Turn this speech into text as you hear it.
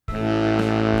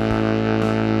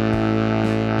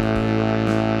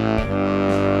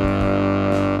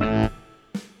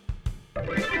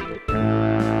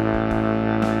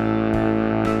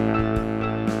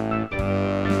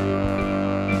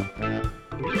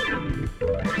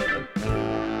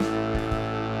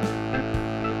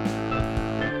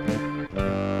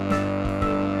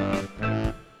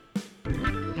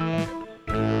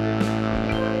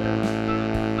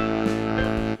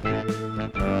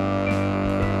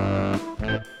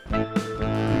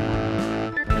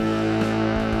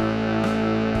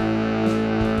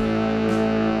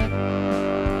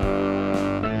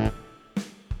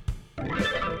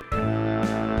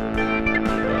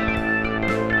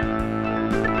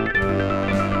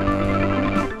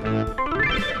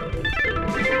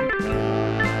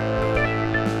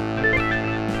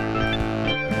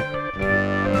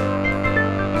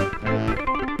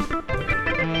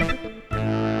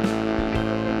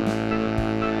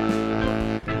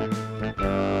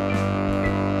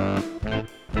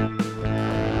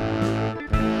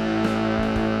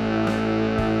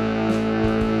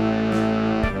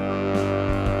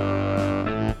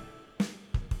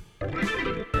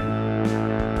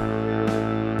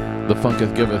The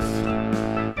Funketh giveth,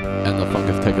 and the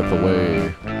Funketh taketh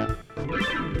away.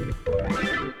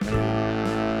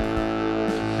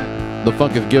 The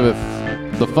Funketh giveth,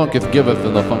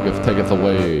 and the Funketh taketh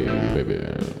away, baby.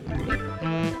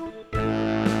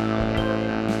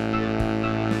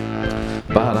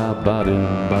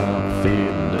 Ba-da-ba-doo-ba,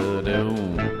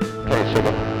 feedin'-da-doom. Hey,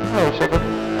 sugar. Hey, sugar.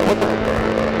 What the heck?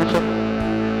 Hey, sugar.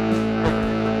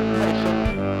 Hey, sugar.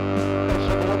 Hey,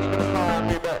 sugar, when you gonna call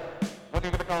me back? When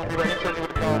you gonna call me back? You said you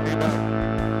would call me back.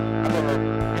 I don't know.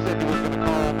 You said you was gonna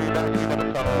call me back. You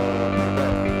gotta call me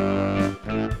back.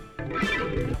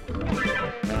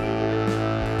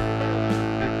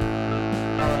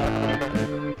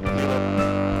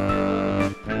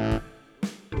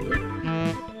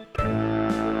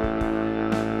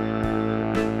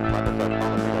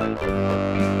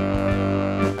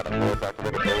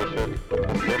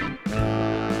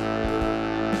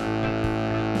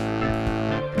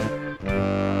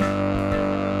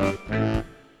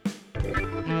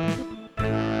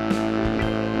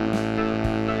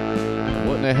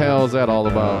 What in the hell is that all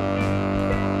about?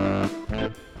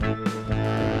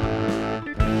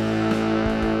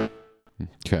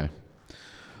 Okay.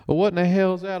 Well, what in the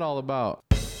hell is that all about?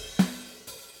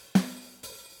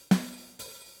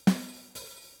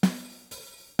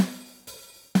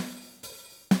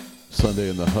 Sunday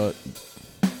in the hut.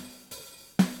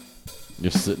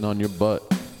 You're sitting on your butt.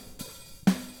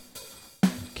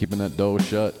 Keeping that dough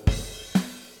shut.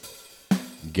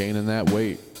 Gaining that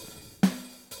weight.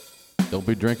 Don't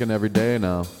be drinking every day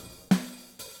now.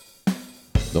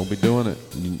 Don't be doing it,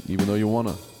 even though you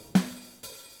wanna.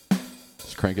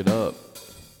 Just crank it up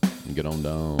and get on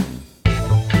down.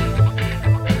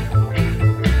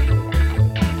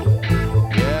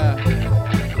 Yeah.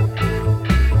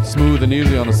 Smooth and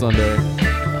easy on a Sunday.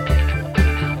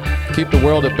 Keep the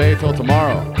world at bay till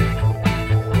tomorrow.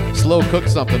 Slow cook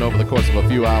something over the course of a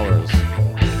few hours.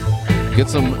 Get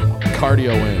some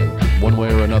cardio in, one way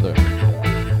or another.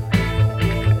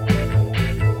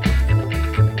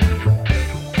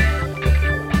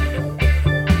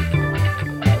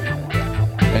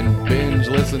 And binge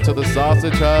listen to the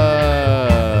Sausage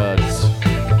Hut.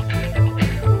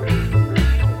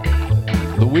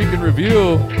 The week in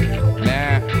review.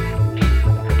 Nah.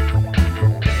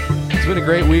 It's been a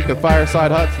great week of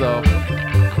Fireside Huts, though.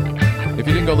 If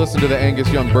you didn't go listen to the Angus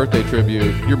Young birthday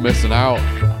tribute, you're missing out.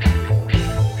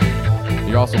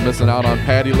 You're also missing out on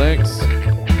Patty Links.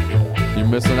 You're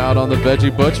missing out on the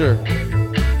Veggie Butcher.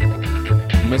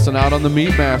 You're missing out on the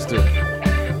Meat Master.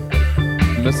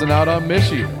 You're missing out on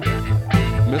Mishi.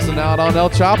 You're missing out on El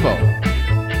Chapo.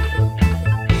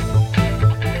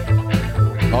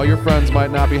 All your friends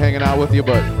might not be hanging out with you,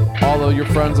 but all of your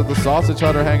friends at the Sausage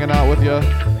Hut are hanging out with you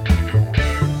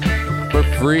for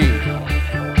free.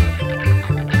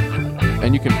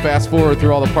 And you can fast forward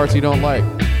through all the parts you don't like.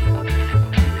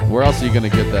 Where else are you gonna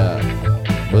get that?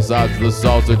 Besides the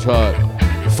Sausage Hut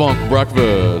Funk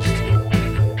Breakfast.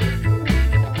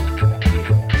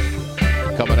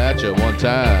 Coming at you one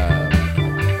time.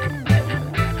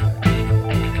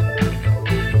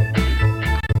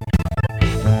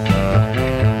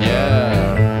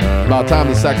 Yeah. About time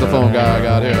the saxophone guy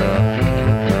got here.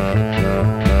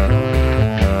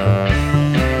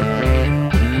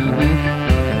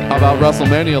 How about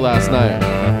WrestleMania last night?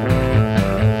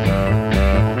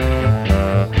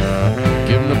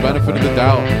 Give him the benefit of the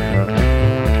doubt.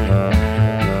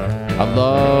 I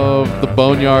love the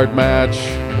Boneyard match.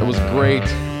 It was great.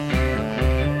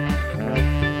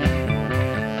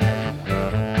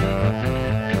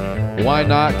 Why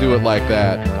not do it like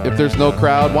that? If there's no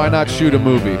crowd, why not shoot a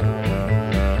movie?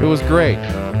 It was great.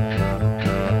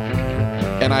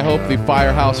 And I hope the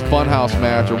Firehouse Funhouse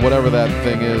match, or whatever that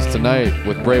thing is tonight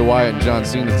with Bray Wyatt and John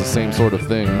Cena, is the same sort of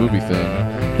thing, movie thing.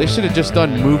 They should have just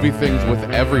done movie things with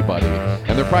everybody.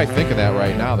 And they're probably thinking that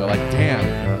right now. They're like, damn,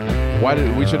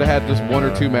 we should have had just one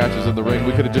or two matches in the ring.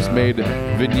 We could have just made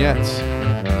vignette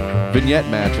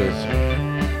matches.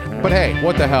 But hey,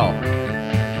 what the hell?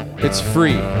 It's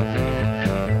free.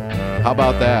 How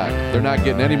about that? They're not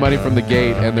getting any money from the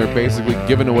gate, and they're basically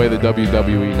giving away the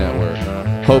WWE network,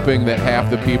 hoping that half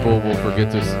the people will forget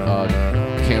to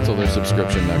cancel their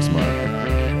subscription next month.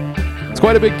 It's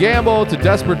quite a big gamble. It's a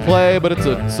desperate play, but it's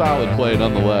a solid play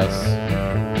nonetheless.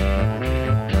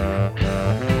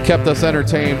 Kept us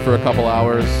entertained for a couple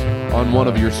hours on one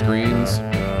of your screens.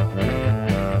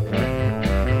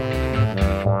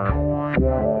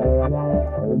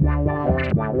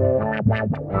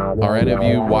 Are any of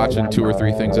you watching 2 or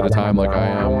 3 things at a time like I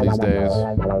am these days?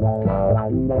 I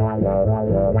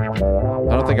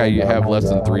don't think I have less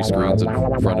than 3 screens in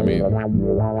front of me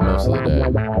most of the day.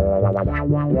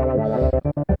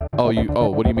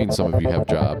 What do you mean some of you have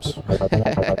jobs?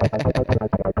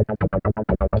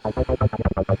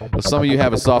 Well, some of you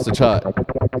have a sausage hut.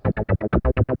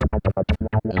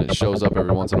 And it shows up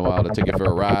every once in a while to take you for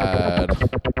a ride.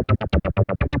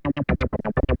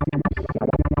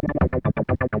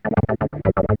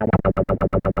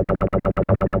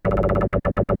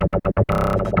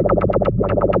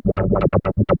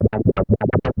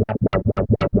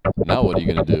 Now what are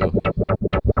you going to do?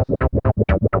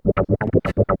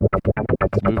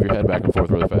 Just move your head back and forth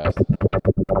really fast.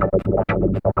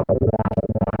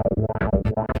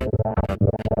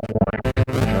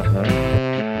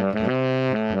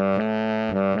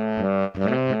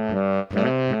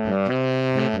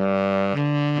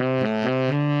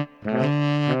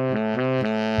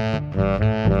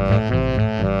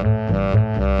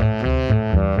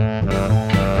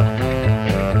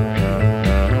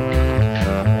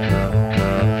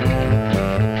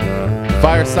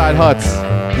 Fireside huts.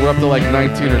 We're up to like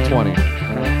 19 or 20.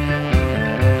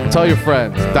 Tell your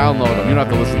friends. Download them. You don't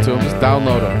have to listen to them. Just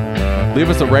download them. Leave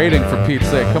us a rating for Pete's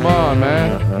sake. Come on,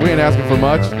 man. We ain't asking for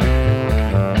much.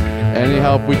 Any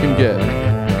help we can get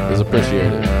is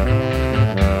appreciated.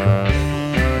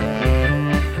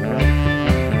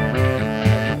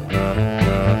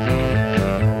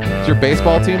 Is your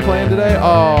baseball team playing today?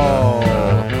 Oh,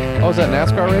 is that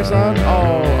NASCAR race on?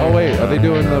 Oh, wait. Are they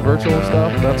doing the virtual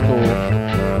stuff? That's cool.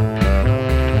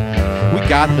 We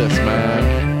got this, man.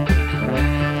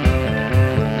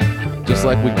 Just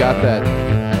like we got that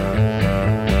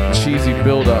cheesy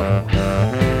build-up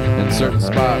in certain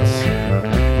spots.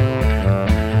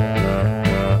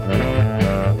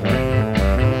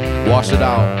 Wash it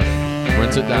out.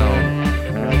 Rinse it down.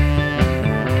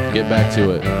 Get back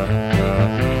to it.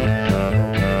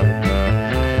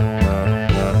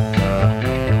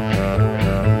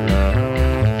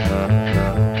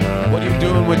 What are you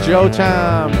doing with Joe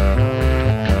time?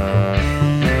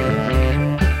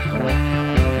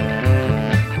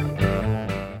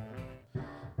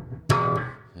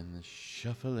 In the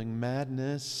shuffling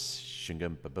madness.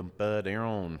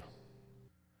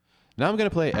 Now I'm going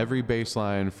to play every bass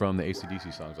line from the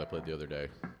AC/DC songs I played the other day.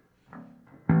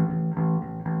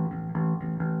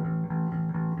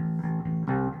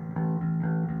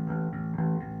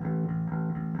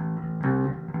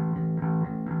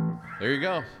 There you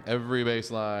go. Every bass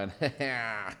line.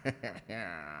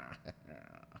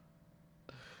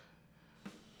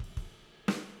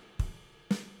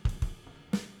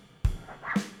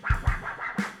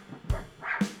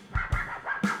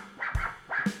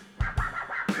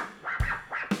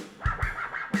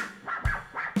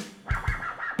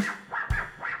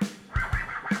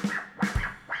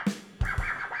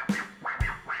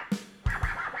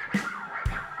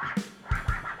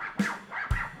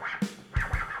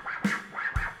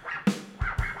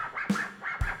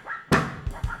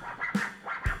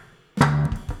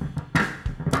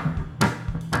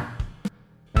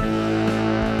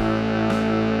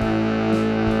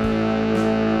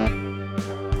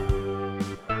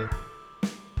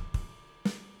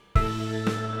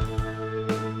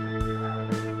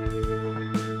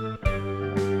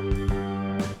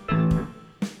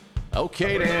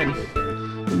 Okay, then.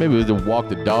 Maybe we can walk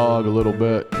the dog a little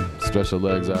bit, stretch the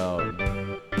legs out.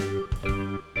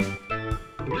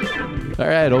 All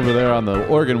right, over there on the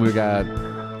organ, we got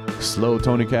Slow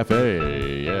Tony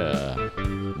Cafe. Yeah,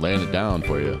 laying it down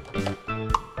for you.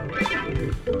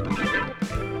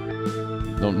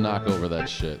 Don't knock over that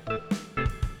shit.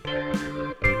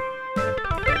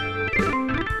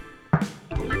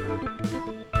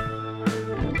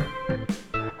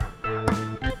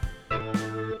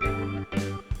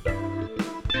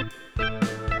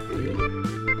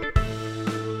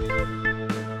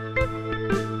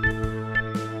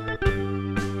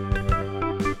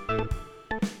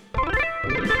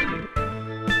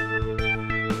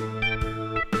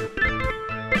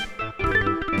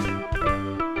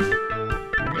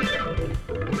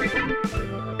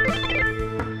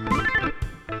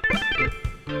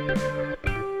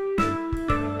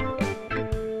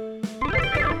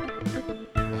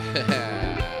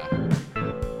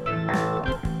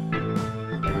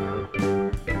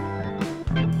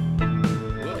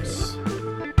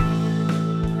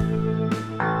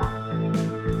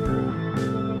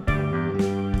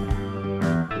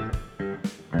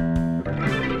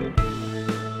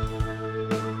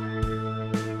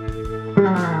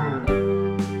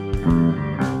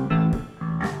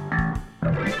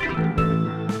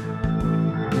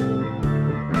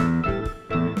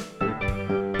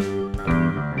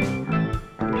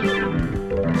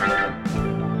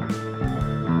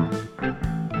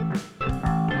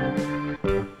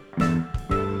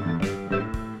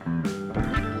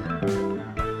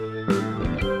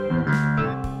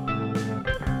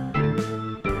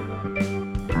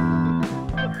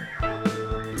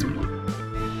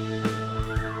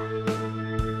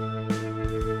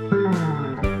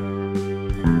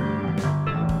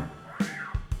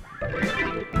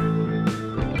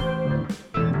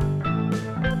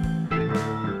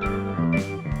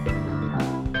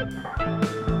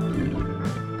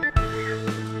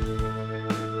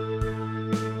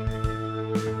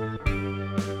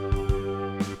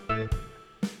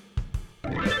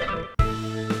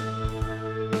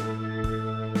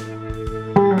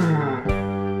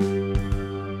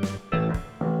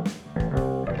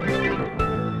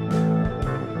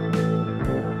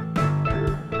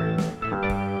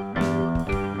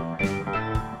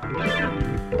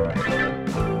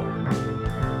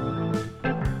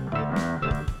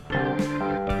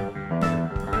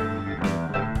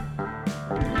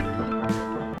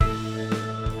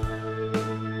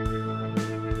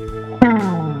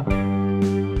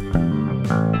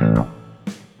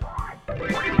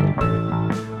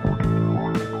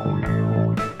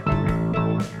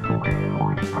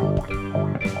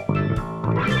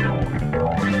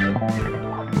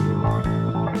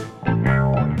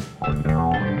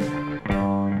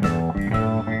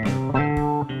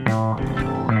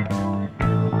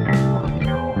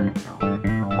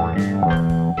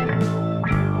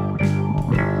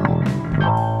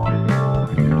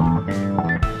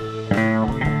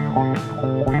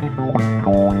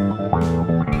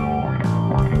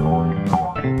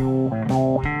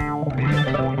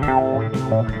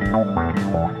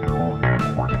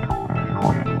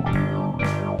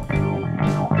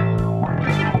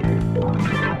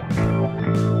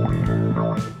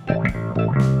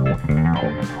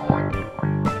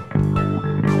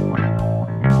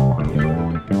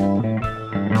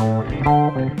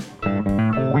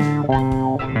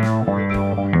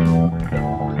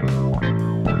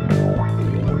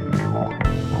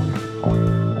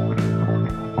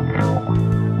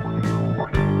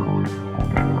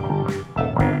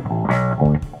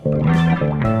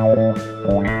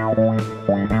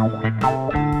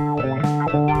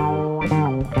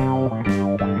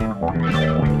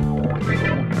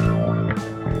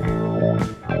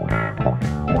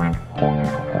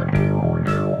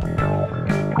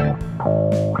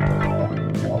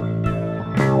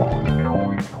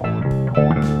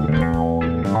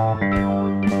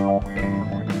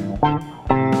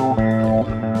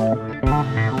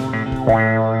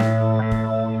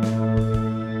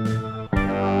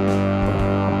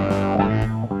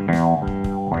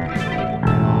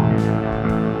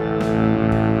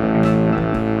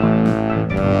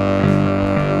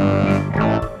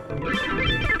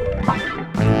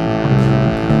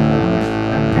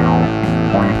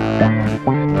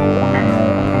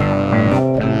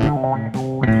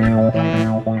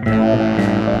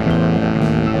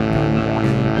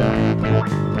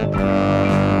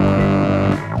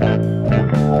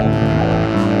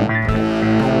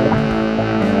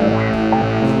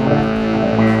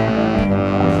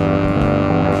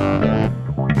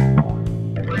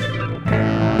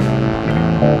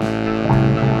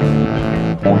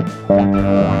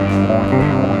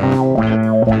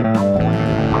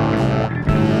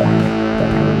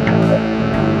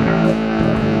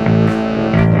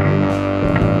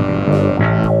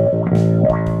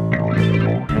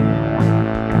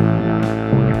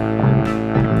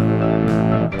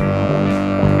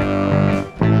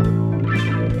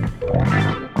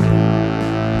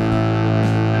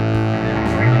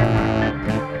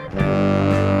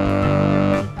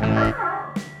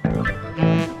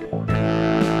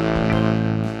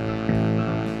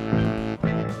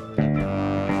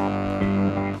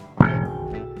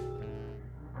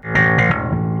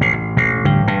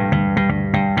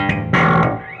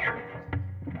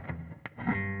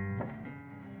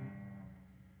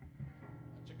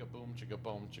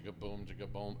 Chicka boom, chicka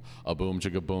boom, a boom,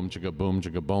 chicka boom, chicka boom,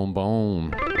 chicka boom,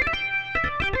 boom.